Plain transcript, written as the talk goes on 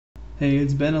Hey,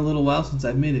 it's been a little while since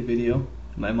I've made a video.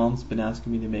 My mom's been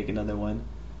asking me to make another one.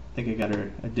 I think I got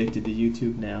her addicted to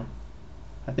YouTube now.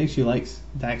 I think she likes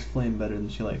DaxFlame better than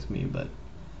she likes me, but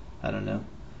I don't know.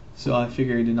 So I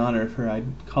figured in honor of her, I'd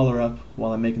call her up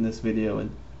while I'm making this video and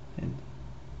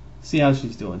see how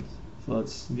she's doing. So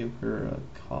let's give her a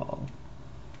call.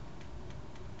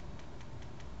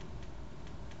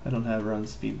 I don't have her on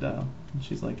speed dial.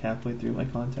 She's like halfway through my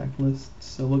contact list,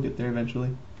 so we'll get there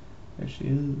eventually. There she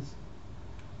is.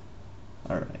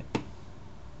 Alright.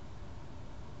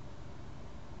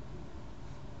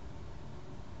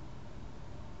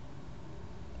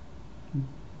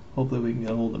 Hopefully we can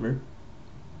get a hold of her.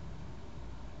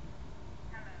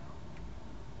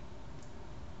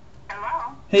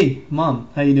 Hello. Hey, Mom,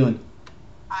 how you doing?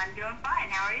 I'm doing fine.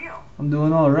 How are you? I'm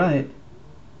doing alright.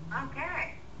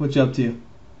 Okay. What you up to?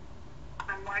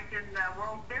 I'm watching the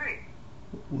World Series.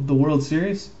 The World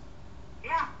Series?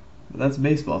 Yeah. That's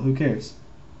baseball, who cares?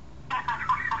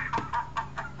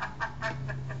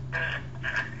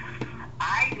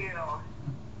 I do.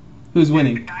 Who's The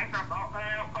winning? guy from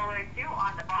OSU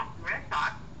on the Boston Red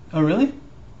Sox. Oh, really?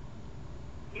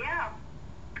 Yeah.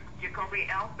 Jacoby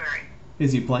Ellsbury.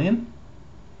 Is he playing?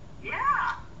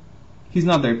 Yeah. He's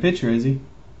not their pitcher, is he?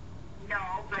 No,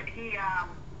 but he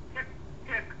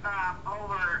took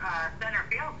over center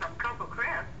field from Coco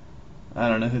Crisp. I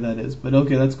don't know who that is, but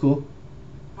okay, that's cool.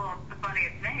 Well, it's the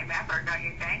funniest name ever, don't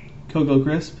you think? Coco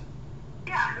Crisp?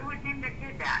 Yeah, who would think that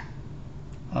did that?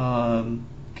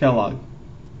 Kellogg.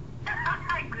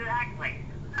 Exactly.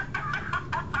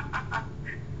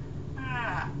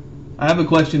 I have a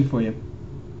question for you.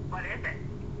 What is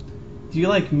it? Do you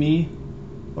like me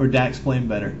or DaxFlame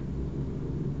better?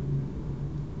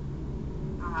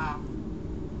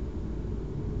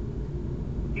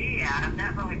 Gee, Adam,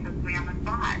 that really puts me on the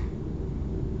spot.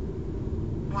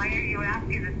 Why are you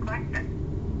asking this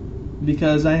question?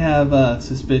 Because I have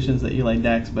suspicions that you like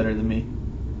Dax better than me.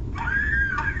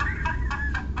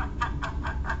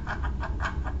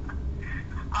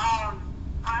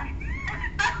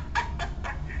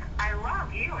 I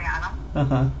love you, Adam.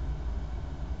 Uh-huh.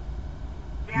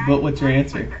 But what's your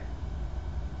answer?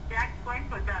 DaxFlame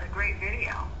puts out a great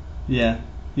video. Yeah.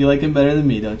 You like him better than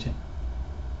me, don't you?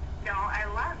 No, I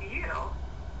love you.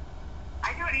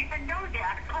 I don't even know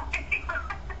DaxFlame.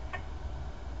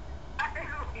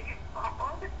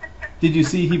 Did you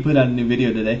see he put out a new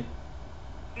video today?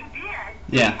 He did?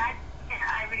 Yeah. I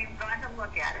haven't even gone to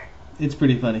look at it. It's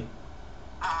pretty funny.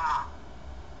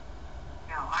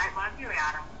 No, I love you,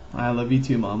 Adam. I love you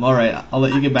too, Mom. Alright, I'll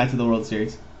let you get back to the World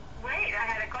Series. Wait, I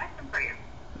had a question for you.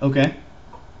 Okay.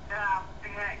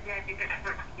 You did a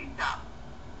acting job.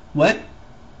 What?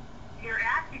 Your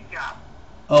acting job.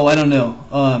 Oh, I don't know.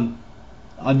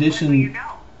 Audition. When will you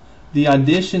know? The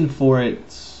audition for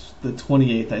it's the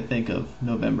 28th, I think, of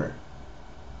November.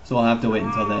 So I'll have to wait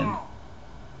until then.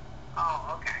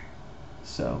 Oh, okay.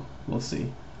 So we'll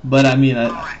see. But I mean,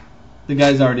 Alright. the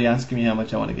guy's already asking me how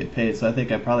much I want to get paid, so I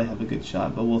think I probably have a good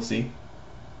shot. But we'll see.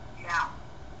 Yeah.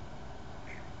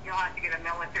 You'll have to get a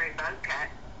military buzz cut.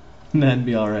 That'd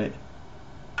be all right.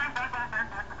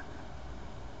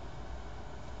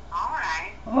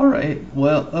 Alright. All right.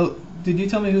 Well, oh, did you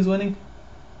tell me who's winning?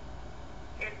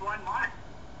 It's 1-1.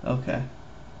 Okay.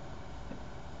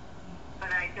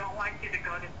 But I don't want you to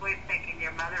go to sleep thinking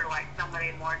your mother likes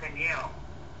somebody more than you.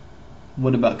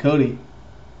 What about Cody?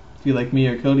 Do you like me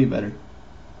or Cody better?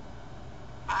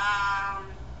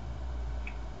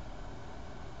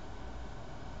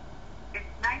 It's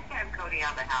nice to have Cody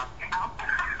out of the house now.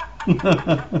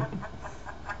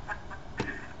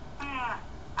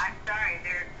 I'm sorry,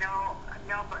 there's no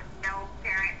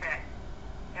parent that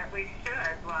at least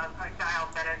should love a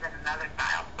child better than another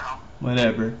child, so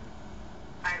Whatever.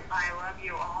 I love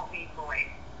you all equally.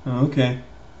 Oh, okay.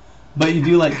 But you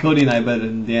do like Cody and I better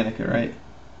than Danica, right?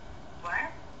 What?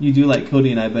 You do like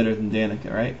Cody and I better than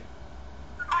Danica, right?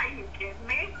 Are you kidding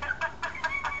me?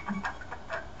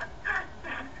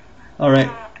 Alright,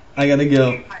 I gotta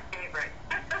go. She's my favorite.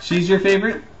 She's your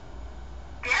favorite?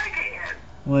 Danica is.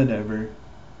 Whatever.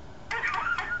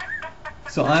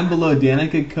 So I'm below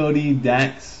Danica, Cody,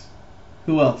 Dax.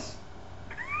 Who else?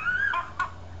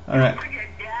 Alright. Don't forget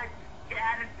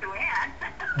Dad and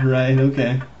Suanne. Right,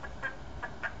 okay.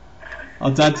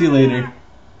 I'll talk to you later.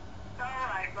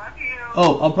 Alright, love you.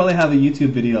 Oh, I'll probably have a YouTube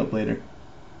video up later.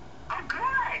 Oh, good.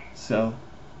 So,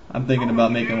 I'm thinking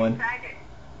about making one. Excited.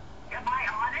 Am I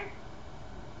on it?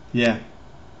 Yeah.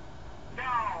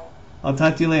 No. I'll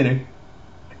talk to you later.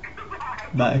 Bye.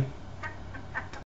 Bye.